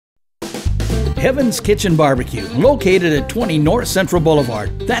Heaven's Kitchen Barbecue, located at 20 North Central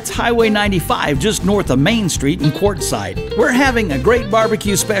Boulevard. That's Highway 95, just north of Main Street in Quartzsite. We're having a great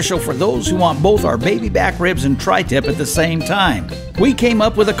barbecue special for those who want both our baby back ribs and tri-tip at the same time. We came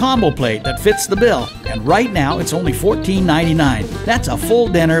up with a combo plate that fits the bill, and right now it's only $14.99. That's a full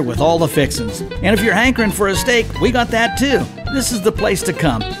dinner with all the fixings. And if you're hankering for a steak, we got that too. This is the place to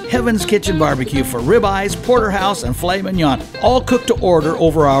come. Heaven's Kitchen Barbecue for ribeyes, porterhouse, and filet mignon, all cooked to order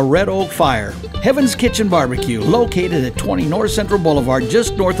over our red oak fire. Heaven's Kitchen Barbecue, located at 20 North Central Boulevard,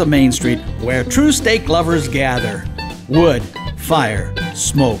 just north of Main Street, where true steak lovers gather. Wood, fire,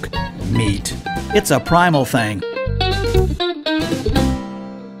 smoke, meat. It's a primal thing.